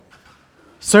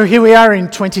So here we are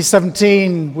in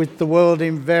 2017 with the world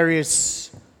in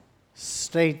various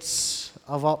states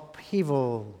of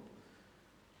upheaval,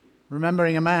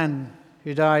 remembering a man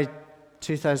who died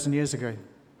 2,000 years ago.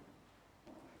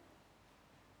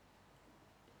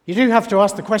 You do have to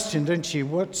ask the question, don't you?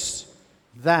 What's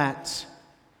that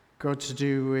got to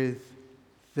do with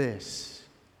this?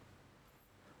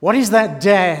 What is that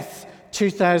death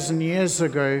 2,000 years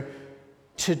ago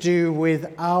to do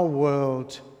with our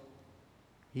world,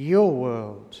 your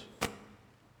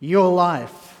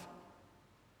life,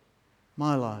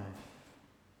 my life?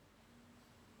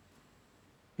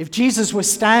 If Jesus were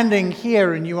standing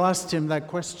here and you asked him that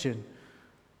question,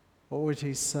 what would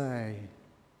he say?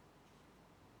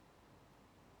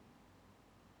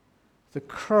 The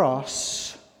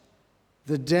cross,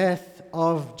 the death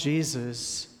of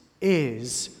Jesus,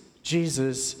 is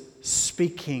Jesus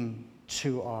speaking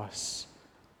to us.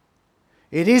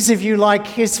 It is, if you like,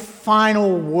 his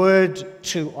final word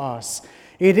to us.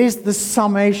 It is the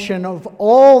summation of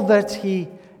all that he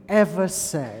ever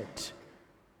said.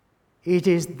 It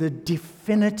is the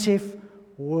definitive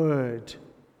word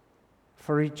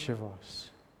for each of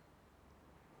us.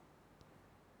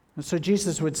 And so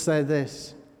Jesus would say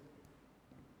this.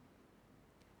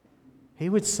 He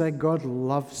would say, God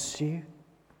loves you.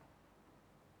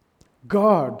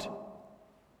 God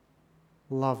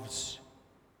loves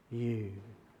you.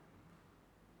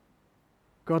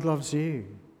 God loves you.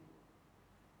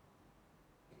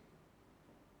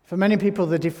 For many people,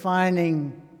 the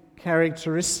defining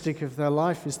characteristic of their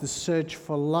life is the search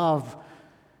for love,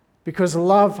 because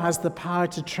love has the power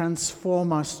to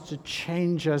transform us, to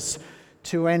change us,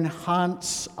 to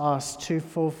enhance us, to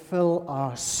fulfill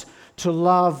us. To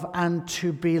love and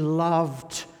to be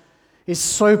loved is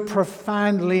so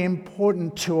profoundly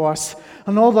important to us.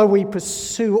 And although we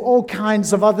pursue all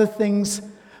kinds of other things,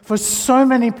 for so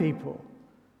many people,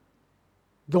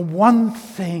 the one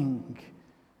thing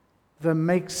that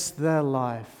makes their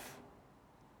life,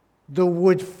 that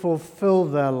would fulfill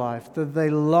their life, that they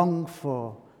long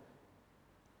for,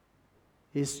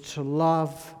 is to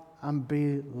love and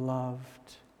be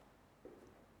loved.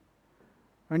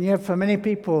 And yet for many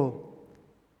people,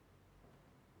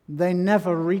 they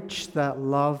never reach that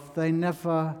love. They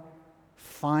never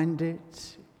find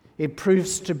it. It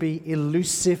proves to be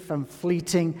elusive and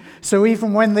fleeting. So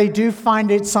even when they do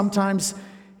find it, sometimes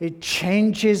it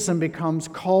changes and becomes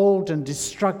cold and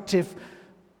destructive,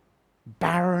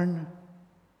 barren.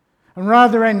 And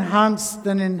rather enhanced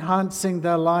than enhancing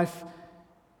their life,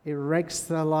 it wrecks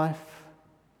their life.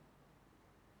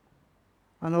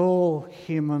 And all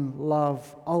human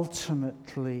love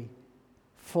ultimately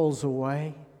falls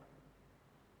away.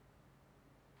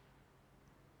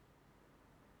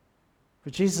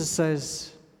 But Jesus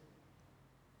says,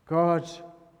 God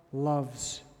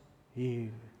loves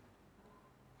you.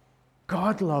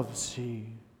 God loves you.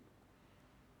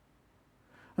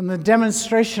 And the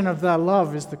demonstration of that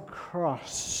love is the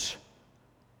cross.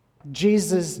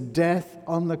 Jesus' death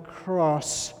on the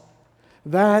cross.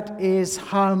 That is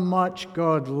how much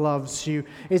God loves you.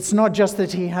 It's not just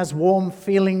that he has warm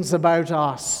feelings about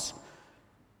us.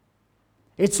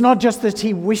 It's not just that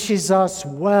he wishes us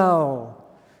well.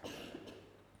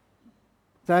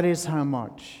 That is how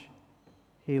much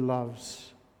he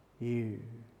loves you.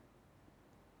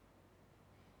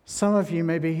 Some of you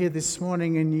may be here this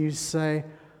morning and you say,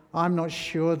 I'm not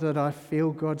sure that I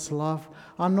feel God's love.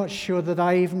 I'm not sure that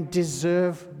I even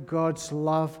deserve God's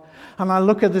love. And I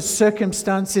look at the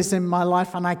circumstances in my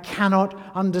life and I cannot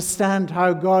understand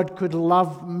how God could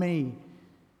love me.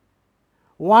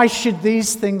 Why should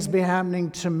these things be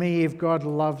happening to me if God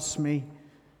loves me?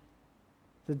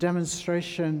 The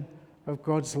demonstration of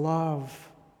God's love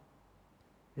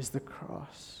is the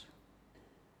cross.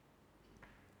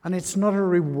 And it's not a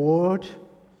reward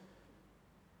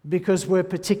because we're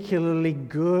particularly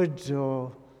good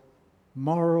or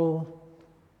moral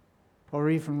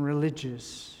or even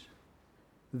religious.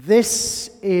 This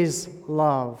is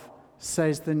love,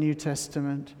 says the New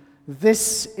Testament.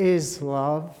 This is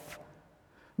love.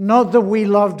 Not that we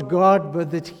loved God, but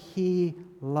that he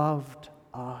loved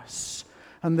us.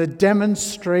 And the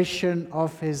demonstration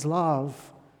of his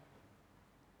love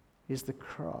is the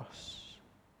cross.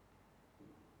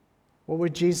 What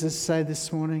would Jesus say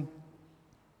this morning?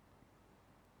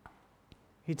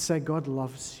 He'd say, God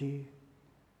loves you.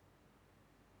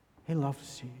 He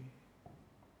loves you.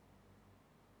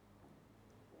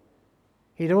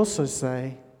 He'd also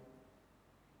say,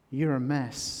 you're a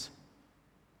mess.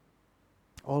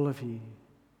 All of you.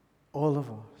 All of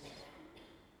us.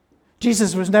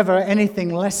 Jesus was never anything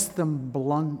less than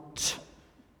blunt.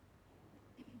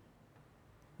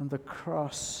 And the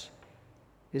cross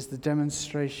is the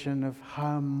demonstration of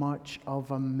how much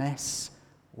of a mess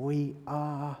we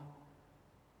are.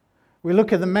 We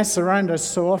look at the mess around us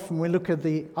so often. We look at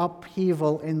the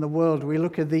upheaval in the world. We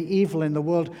look at the evil in the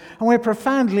world, and we're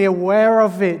profoundly aware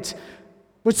of it.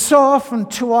 But so often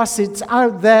to us, it's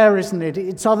out there, isn't it?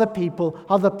 It's other people,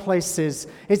 other places.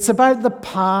 It's about the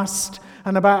past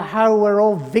and about how we're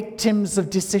all victims of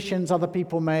decisions other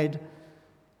people made.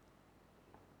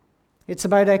 It's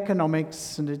about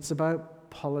economics and it's about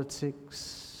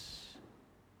politics.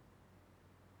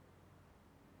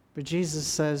 But Jesus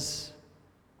says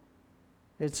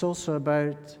it's also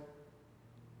about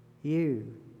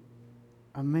you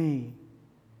and me.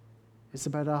 It's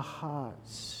about our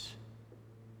hearts.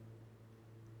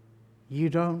 You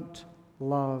don't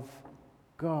love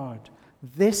God.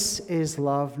 This is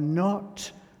love,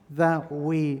 not that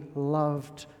we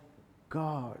loved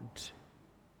God.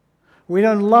 We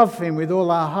don't love Him with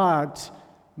all our heart,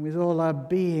 with all our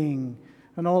being,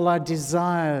 and all our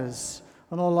desires,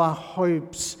 and all our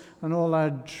hopes, and all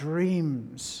our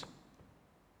dreams.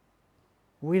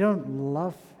 We don't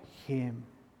love Him.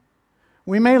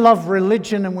 We may love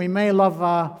religion, and we may love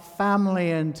our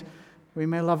family, and we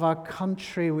may love our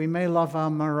country, we may love our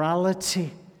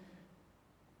morality.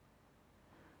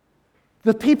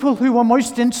 The people who were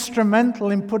most instrumental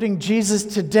in putting Jesus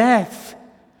to death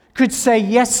could say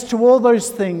yes to all those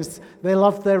things. They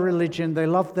loved their religion, they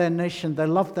loved their nation, they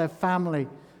loved their family.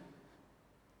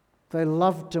 They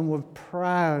loved and were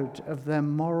proud of their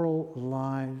moral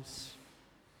lives.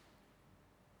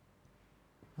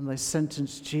 And they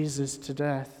sentenced Jesus to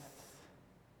death.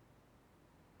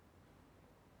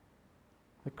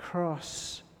 The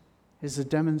cross is a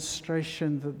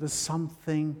demonstration that there's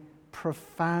something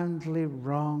profoundly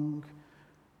wrong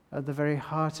at the very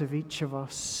heart of each of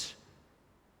us.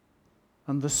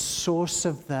 And the source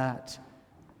of that,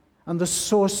 and the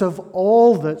source of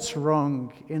all that's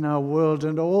wrong in our world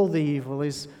and all the evil,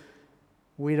 is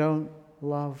we don't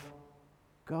love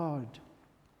God.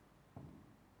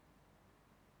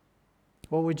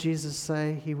 What would Jesus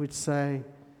say? He would say,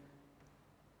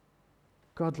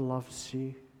 God loves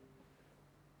you.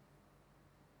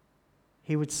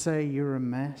 He would say, you're a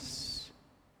mess.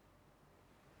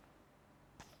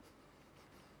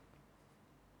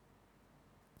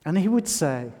 And He would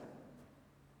say,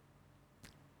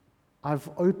 I've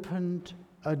opened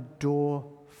a door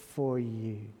for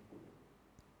you.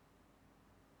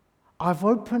 I've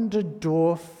opened a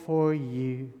door for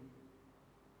you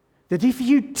that if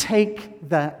you take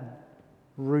that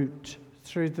route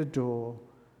through the door,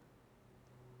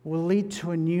 will lead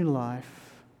to a new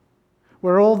life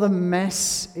where all the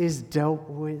mess is dealt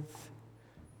with.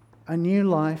 A new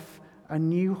life, a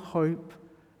new hope,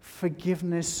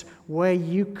 forgiveness, where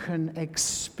you can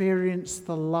experience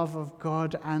the love of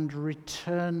God and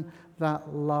return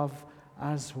that love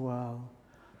as well.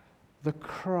 The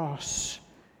cross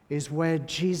is where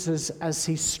Jesus, as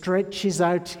He stretches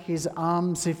out His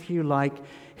arms, if you like,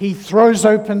 He throws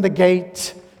open the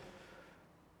gate,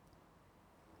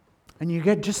 and you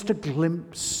get just a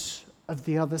glimpse of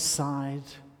the other side.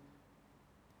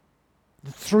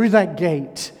 Through that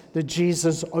gate that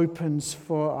Jesus opens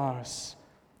for us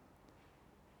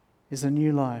is a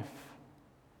new life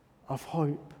of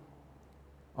hope,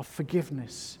 of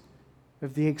forgiveness,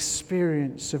 of the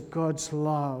experience of God's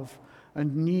love, a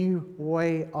new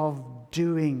way of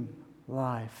doing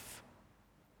life,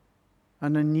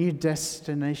 and a new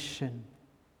destination.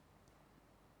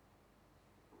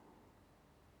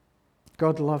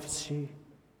 God loves you.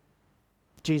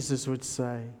 Jesus would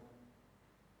say,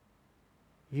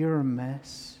 you're a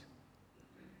mess,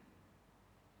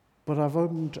 but I've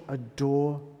opened a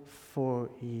door for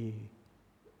you.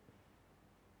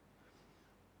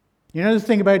 You know the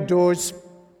thing about doors?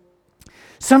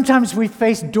 Sometimes we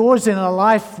face doors in our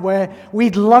life where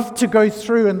we'd love to go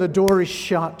through and the door is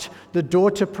shut. The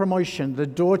door to promotion, the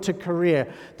door to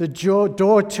career, the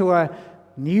door to a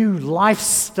new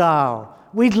lifestyle.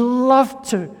 We'd love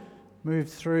to move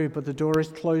through, but the door is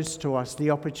closed to us.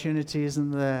 The opportunity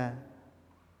isn't there.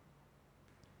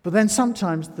 But then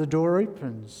sometimes the door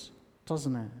opens,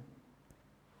 doesn't it?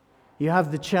 You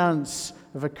have the chance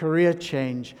of a career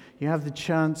change. You have the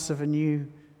chance of a new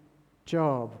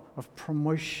job, of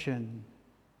promotion,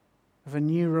 of a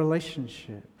new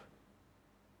relationship.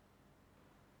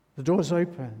 The door's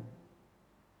open.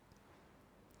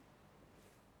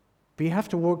 But you have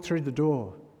to walk through the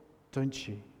door, don't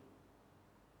you?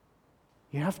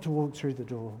 You have to walk through the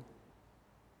door.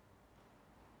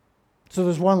 So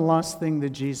there's one last thing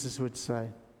that Jesus would say.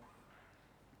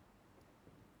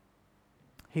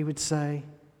 He would say,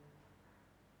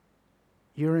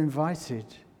 you're invited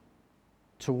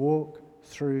to walk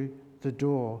through the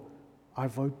door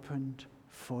I've opened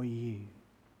for you.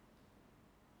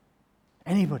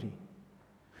 Anybody,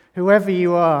 whoever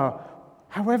you are,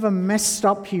 however messed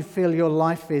up you feel your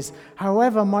life is,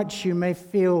 however much you may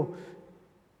feel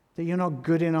that you're not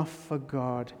good enough for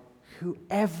God,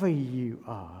 whoever you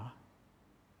are,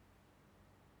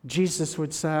 Jesus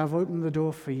would say, I've opened the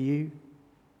door for you,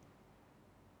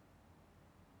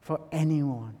 for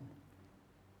anyone.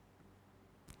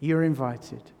 You're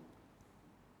invited.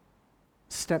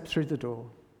 Step through the door.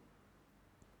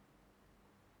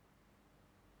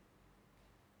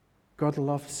 God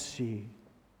loves you.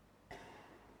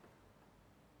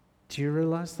 Do you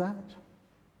realize that?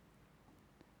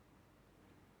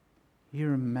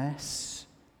 You're a mess,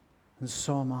 and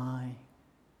so am I.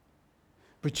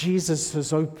 But Jesus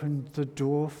has opened the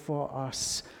door for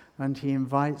us, and he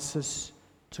invites us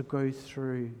to go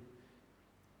through.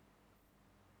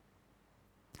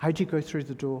 How do you go through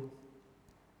the door?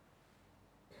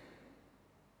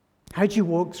 How do you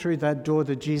walk through that door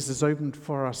that Jesus opened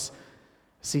for us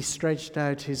as he stretched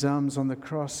out his arms on the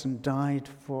cross and died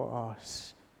for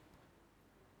us?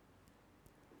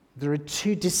 There are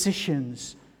two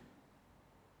decisions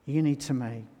you need to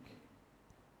make.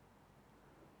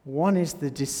 One is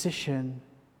the decision,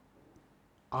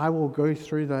 I will go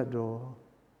through that door.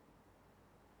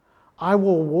 I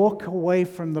will walk away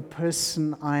from the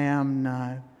person I am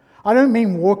now. I don't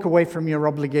mean walk away from your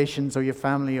obligations or your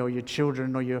family or your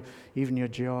children or even your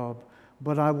job,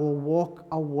 but I will walk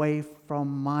away from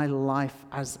my life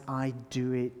as I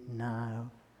do it now.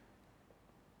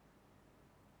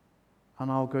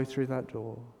 And I'll go through that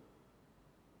door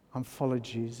and follow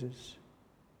Jesus,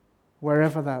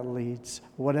 wherever that leads,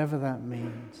 whatever that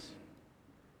means.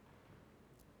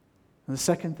 And the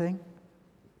second thing,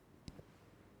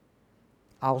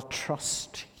 I'll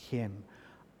trust him.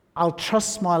 I'll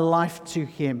trust my life to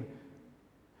him.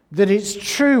 That it's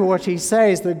true what he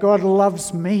says, that God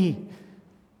loves me.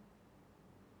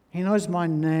 He knows my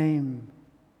name.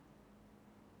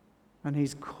 And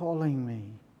he's calling me.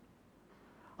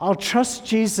 I'll trust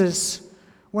Jesus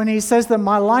when he says that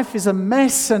my life is a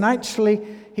mess, and actually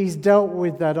he's dealt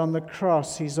with that on the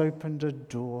cross. He's opened a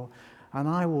door. And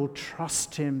I will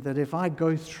trust him that if I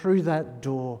go through that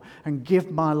door and give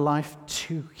my life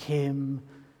to him,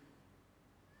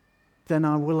 then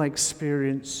I will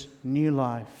experience new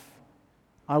life.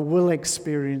 I will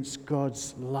experience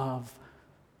God's love.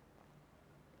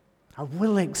 I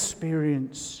will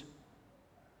experience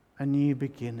a new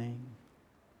beginning.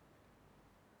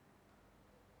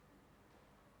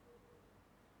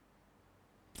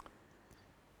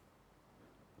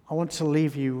 I want to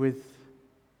leave you with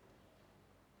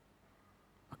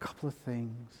a couple of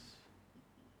things.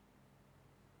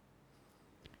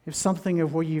 If something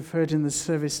of what you've heard in the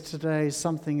service today is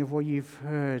something of what you've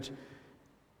heard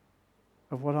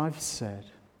of what I've said,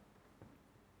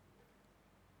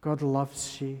 God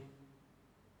loves you.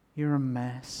 You're a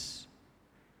mess.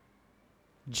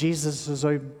 Jesus has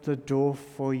opened the door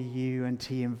for you, and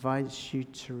he invites you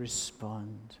to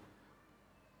respond.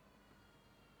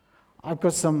 I've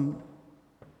got some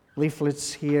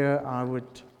leaflets here. I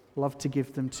would love to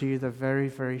give them to you. They're very,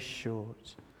 very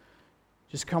short.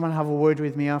 Just come and have a word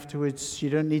with me afterwards. You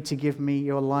don't need to give me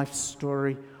your life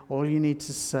story. All you need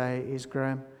to say is,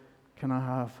 Graham, can I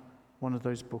have one of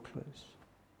those booklets?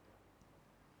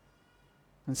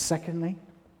 And secondly,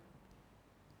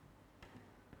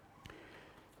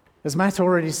 as Matt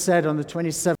already said, on the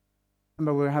 27th of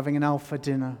November, we're having an Alpha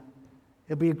dinner.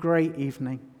 It'll be a great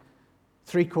evening.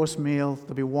 3-course meal.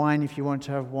 There'll be wine if you want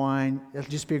to have wine. It'll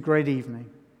just be a great evening.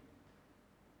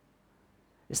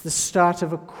 It's the start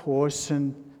of a course,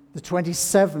 and the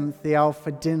 27th, the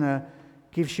Alpha dinner,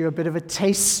 gives you a bit of a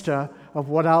taster of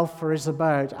what Alpha is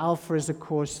about. Alpha is a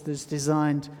course that's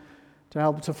designed to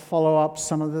help to follow up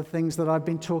some of the things that I've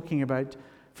been talking about,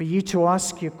 for you to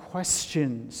ask your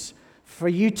questions, for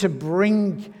you to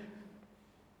bring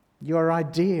your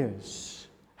ideas,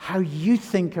 how you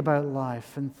think about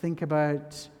life, and think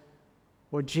about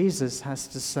what Jesus has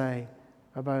to say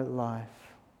about life.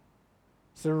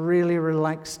 It's a really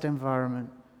relaxed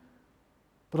environment.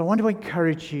 But I want to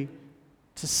encourage you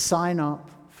to sign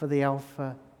up for the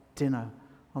Alpha dinner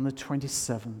on the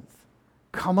 27th.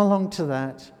 Come along to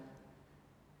that.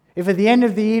 If at the end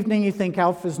of the evening you think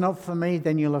Alpha's not for me,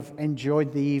 then you'll have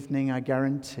enjoyed the evening, I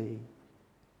guarantee.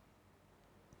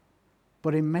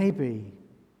 But it may be,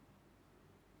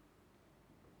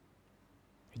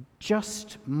 it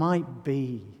just might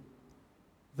be,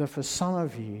 that for some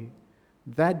of you,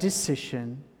 that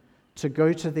decision to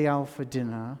go to the Alpha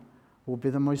dinner will be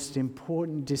the most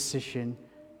important decision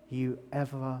you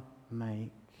ever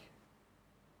make.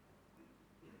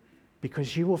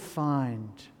 because you will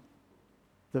find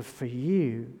that for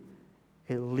you,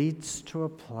 it leads to a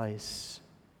place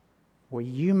where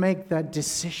you make that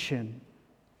decision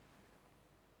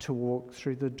to walk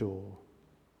through the door.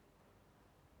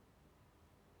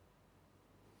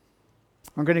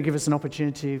 I'm going to give us an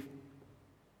opportunity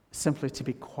simply to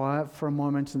be quiet for a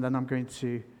moment, and then I'm going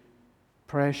to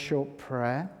pray a short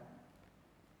prayer.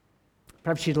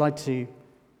 Perhaps you'd like to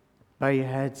bow your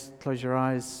head, close your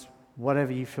eyes,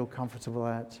 whatever you feel comfortable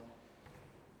at.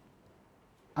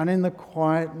 And in the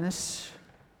quietness,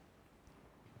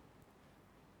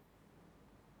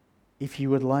 if you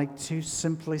would like to,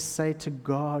 simply say to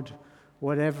God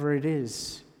whatever it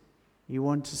is you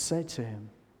want to say to Him,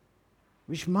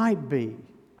 which might be,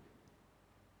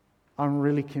 I'm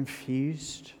really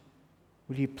confused.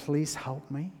 Would you please help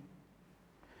me?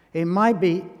 It might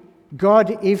be,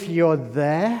 God, if you're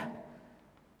there,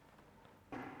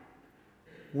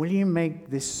 will you make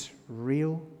this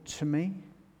real to me?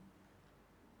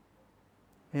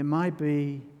 It might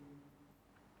be,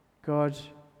 God,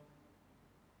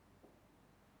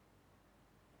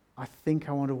 I think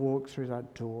I want to walk through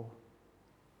that door.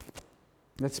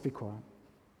 Let's be quiet.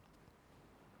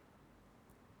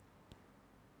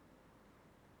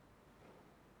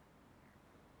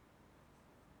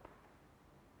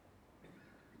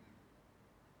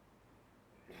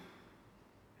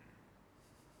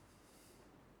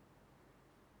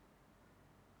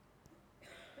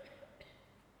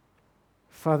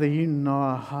 Father, you know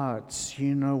our hearts.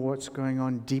 You know what's going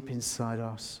on deep inside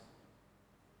us.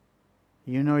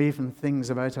 You know even things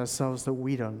about ourselves that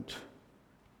we don't.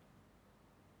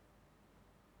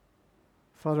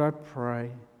 Father, I pray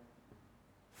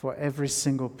for every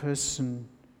single person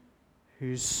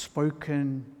who's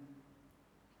spoken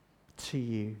to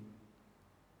you.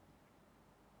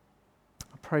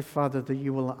 I pray, Father, that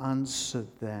you will answer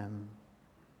them.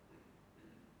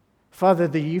 Father,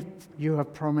 that you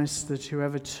have promised that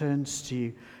whoever turns to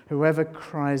you, whoever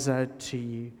cries out to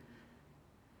you,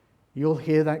 you'll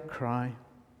hear that cry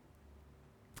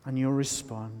and you'll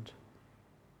respond.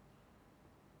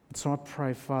 And so I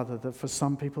pray, Father, that for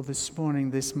some people this morning,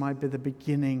 this might be the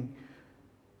beginning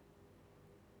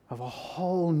of a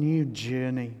whole new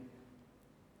journey,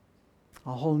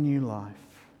 a whole new life.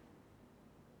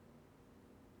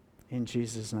 In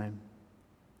Jesus' name,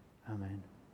 amen.